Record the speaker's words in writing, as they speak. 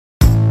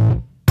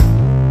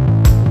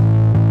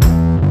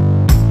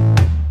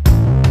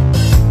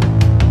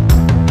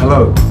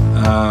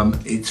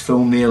It's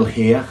Phil Neal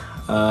here,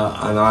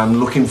 and I'm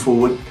looking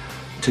forward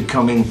to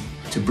coming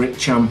to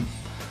BritCham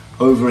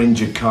over in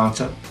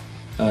Jakarta,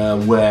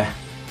 where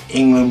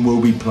England will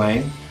be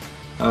playing.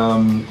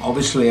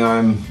 Obviously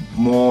I'm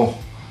more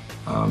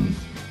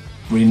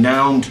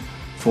renowned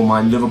for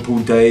my Liverpool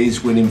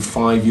days, winning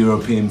 5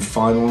 European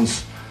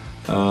finals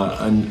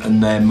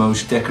and their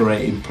most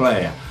decorated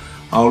player.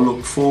 I'll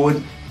look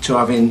forward to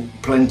having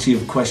plenty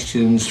of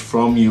questions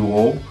from you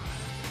all,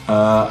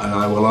 and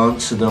I will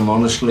answer them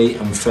honestly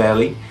and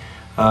fairly,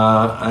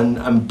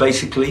 and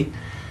basically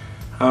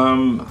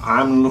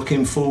I'm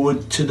looking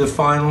forward to the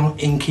final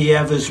in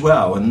Kiev as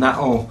well, and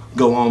that'll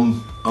go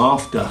on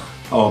after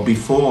or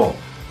before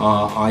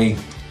I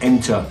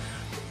enter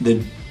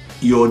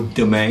your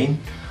domain.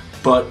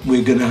 But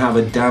we're going to have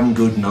a damn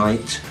good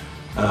night,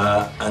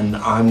 and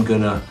I'm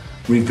going to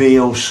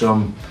reveal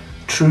some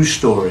true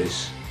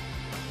stories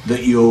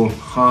that you'll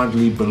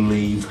hardly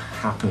believe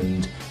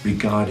happened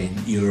regarding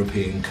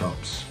European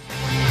Cups.